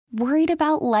Worried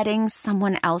about letting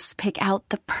someone else pick out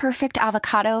the perfect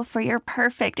avocado for your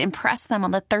perfect impress them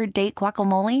on the third date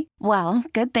guacamole? Well,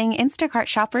 good thing Instacart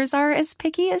shoppers are as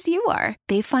picky as you are.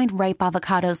 They find ripe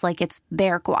avocados like it's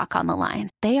their guac on the line.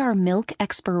 They are milk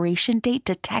expiration date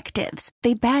detectives.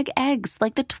 They bag eggs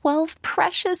like the 12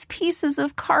 precious pieces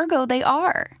of cargo they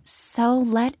are. So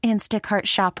let Instacart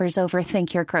shoppers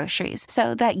overthink your groceries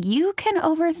so that you can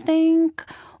overthink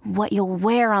what you'll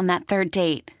wear on that third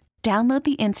date. Download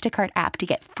the Instacart app to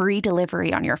get free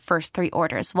delivery on your first 3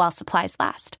 orders while supplies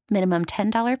last. Minimum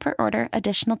 $10 per order.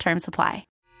 Additional terms apply.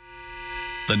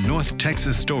 The North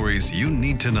Texas stories you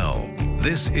need to know.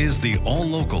 This is the All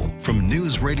Local from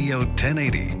News Radio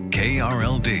 1080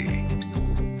 KRLD.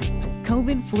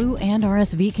 COVID, flu, and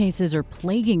RSV cases are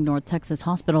plaguing North Texas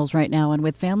hospitals right now, and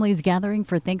with families gathering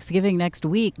for Thanksgiving next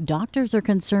week, doctors are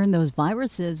concerned those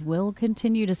viruses will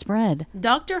continue to spread.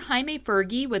 Dr. Jaime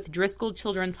Fergie with Driscoll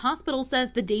Children's Hospital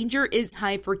says the danger is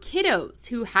high for kiddos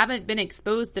who haven't been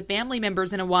exposed to family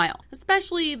members in a while,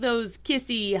 especially those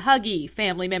kissy, huggy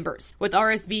family members. With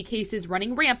RSV cases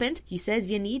running rampant, he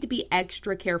says you need to be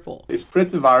extra careful. It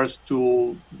spreads the virus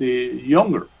to the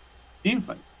younger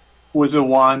infant, who is the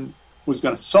one who's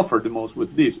going to suffer the most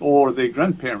with this, or their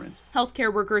grandparents.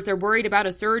 Healthcare workers are worried about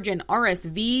a surge in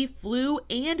RSV, flu,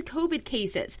 and COVID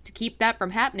cases. To keep that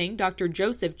from happening, Dr.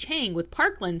 Joseph Chang with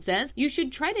Parkland says you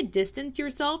should try to distance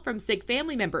yourself from sick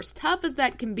family members, tough as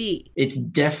that can be. It's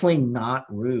definitely not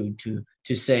rude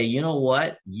to say, you know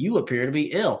what, you appear to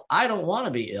be ill. I don't want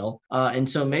to be ill. And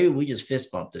so maybe we just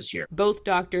fist bump this year. Both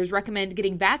doctors recommend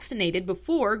getting vaccinated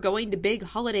before going to big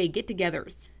holiday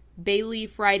get-togethers. Bailey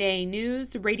Friday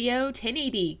News Radio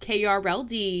 1080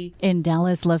 KRLD. In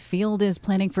Dallas, Love Field is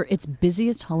planning for its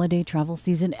busiest holiday travel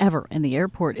season ever, and the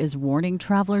airport is warning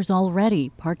travelers already.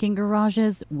 Parking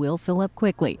garages will fill up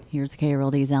quickly. Here's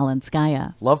KRLD's Alan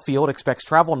Skaya. Love Field expects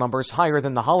travel numbers higher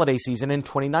than the holiday season in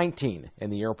 2019,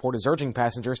 and the airport is urging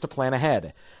passengers to plan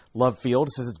ahead. Love Field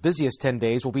says its busiest 10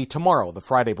 days will be tomorrow, the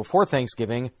Friday before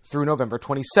Thanksgiving, through November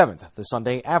 27th, the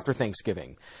Sunday after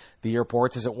Thanksgiving. The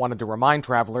airport says it wanted to remind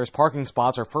travelers parking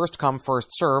spots are first come, first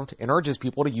served, and urges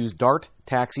people to use DART,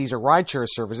 taxis, or rideshare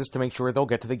services to make sure they'll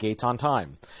get to the gates on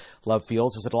time. Love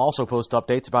Field says it'll also post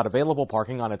updates about available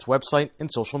parking on its website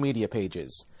and social media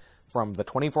pages. From the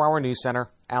 24-Hour News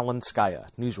Center, Alan Skaya,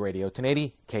 News Radio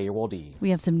 1080 KRLD. We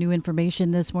have some new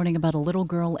information this morning about a little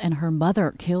girl and her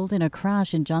mother killed in a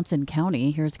crash in Johnson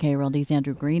County. Here's KRLD's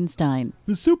Andrew Greenstein.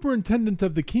 The superintendent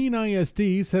of the Keene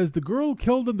ISD says the girl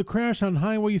killed in the crash on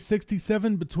Highway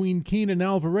 67 between Keene and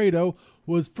Alvarado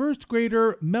was first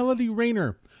grader Melody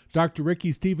Rayner. Dr.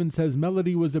 Ricky Stevens says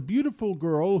Melody was a beautiful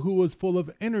girl who was full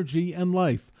of energy and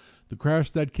life. The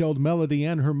crash that killed Melody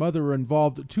and her mother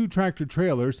involved 2 tractor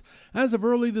trailers. As of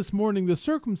early this morning, the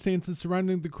circumstances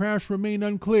surrounding the crash remain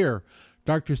unclear.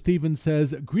 Dr. Stevens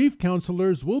says grief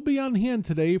counselors will be on hand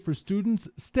today for students,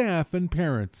 staff, and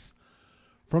parents.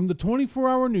 From the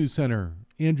 24-Hour News Center,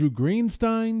 Andrew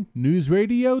Greenstein, News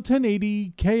Radio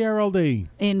 1080 KRLD.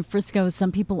 In Frisco,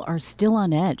 some people are still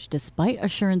on edge despite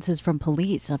assurances from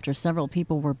police after several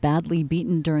people were badly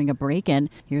beaten during a break-in.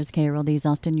 Here's KRLD's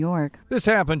Austin York. This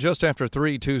happened just after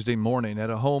 3 Tuesday morning at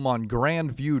a home on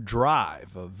Grandview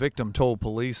Drive. A victim told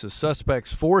police the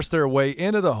suspects forced their way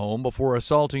into the home before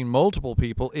assaulting multiple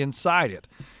people inside it.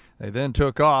 They then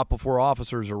took off before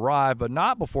officers arrived, but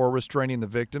not before restraining the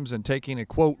victims and taking a,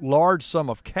 quote, large sum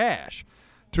of cash.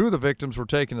 2 of the victims were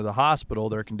taken to the hospital,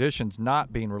 their conditions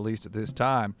not being released at this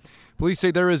time. Police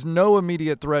say there is no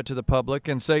immediate threat to the public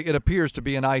and say it appears to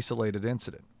be an isolated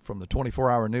incident. From the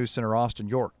 24-Hour News Center, Austin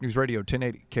York, News Radio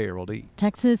 1080 KRLD.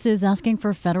 Texas is asking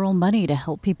for federal money to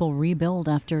help people rebuild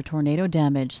after tornado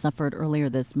damage suffered earlier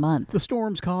this month. The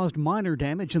storms caused minor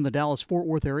damage in the Dallas-Fort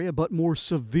Worth area, but more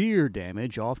severe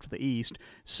damage off to the east.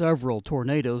 Several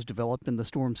tornadoes developed in the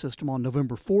storm system on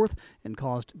November 4th and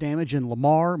caused damage in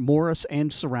Lamar, Morris,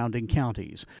 and surrounding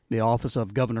counties. The office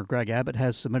of Governor Greg Abbott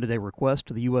has submitted a request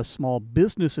to the U.S. Small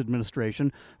Business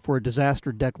Administration for a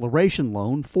disaster declaration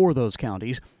loan for those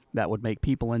counties. That would make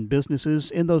people and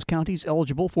businesses in those counties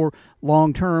eligible for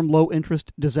long-term,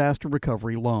 low-interest disaster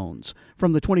recovery loans.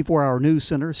 From the 24-Hour News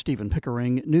Center, Stephen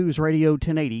Pickering, News Radio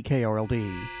 1080 KRLD.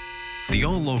 The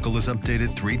All Local is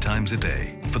updated 3 times a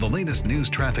day. For the latest news,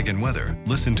 traffic, and weather,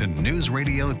 listen to News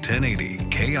Radio 1080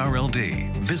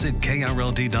 KRLD. Visit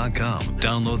KRLD.com,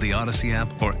 download the Odyssey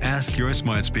app, or ask your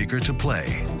smart speaker to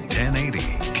play 1080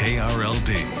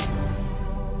 KRLD.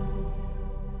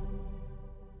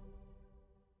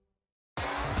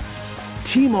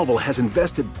 T-Mobile has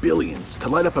invested billions to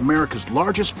light up America's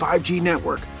largest 5G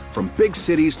network, from big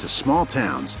cities to small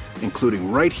towns,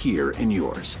 including right here in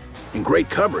yours. And great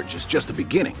coverage is just the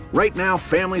beginning. Right now,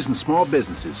 families and small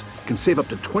businesses can save up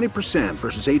to 20%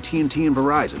 versus AT&T and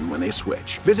Verizon when they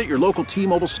switch. Visit your local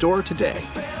T-Mobile store today.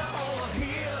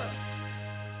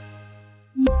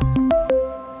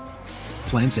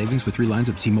 Plan savings with 3 lines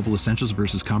of T-Mobile Essentials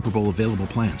versus comparable available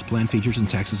plans. Plan features and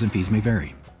taxes and fees may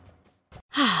vary.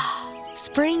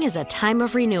 Spring is a time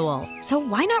of renewal, so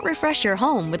why not refresh your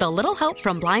home with a little help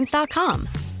from Blinds.com?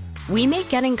 We make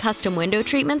getting custom window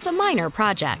treatments a minor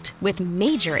project with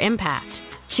major impact.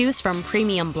 Choose from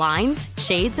premium blinds,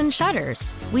 shades, and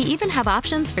shutters. We even have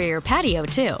options for your patio,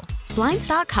 too.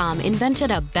 Blinds.com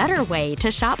invented a better way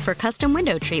to shop for custom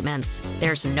window treatments.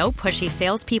 There's no pushy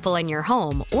salespeople in your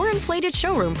home or inflated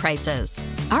showroom prices.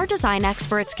 Our design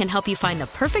experts can help you find the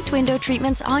perfect window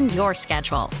treatments on your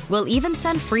schedule. We'll even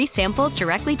send free samples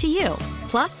directly to you.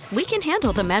 Plus, we can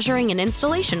handle the measuring and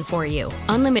installation for you.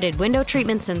 Unlimited window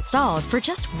treatments installed for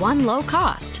just one low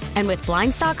cost. And with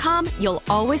Blinds.com, you'll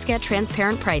always get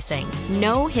transparent pricing.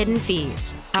 No hidden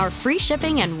fees. Our free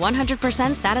shipping and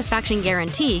 100% satisfaction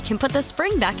guarantee can put the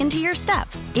spring back into your step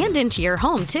and into your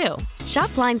home, too.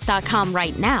 Shop Blinds.com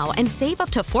right now and save up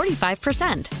to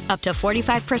 45%. Up to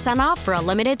 45% off for a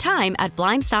limited time at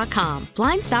Blinds.com.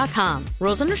 Blinds.com.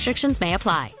 Rules and restrictions may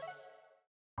apply.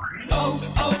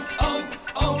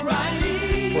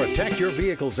 Protect your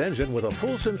vehicle's engine with a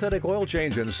full synthetic oil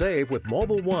change and save with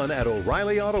Mobil 1 at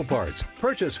O'Reilly Auto Parts.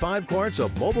 Purchase 5 quarts of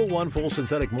Mobil 1 full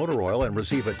synthetic motor oil and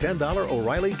receive a $10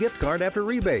 O'Reilly gift card after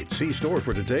rebate. See store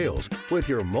for details. With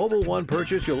your Mobil 1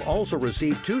 purchase, you'll also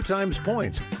receive 2 times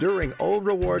points during Old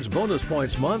Rewards Bonus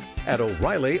Points Month at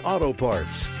O'Reilly Auto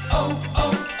Parts.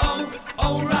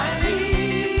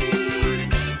 O'Reilly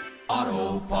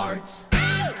Auto Parts.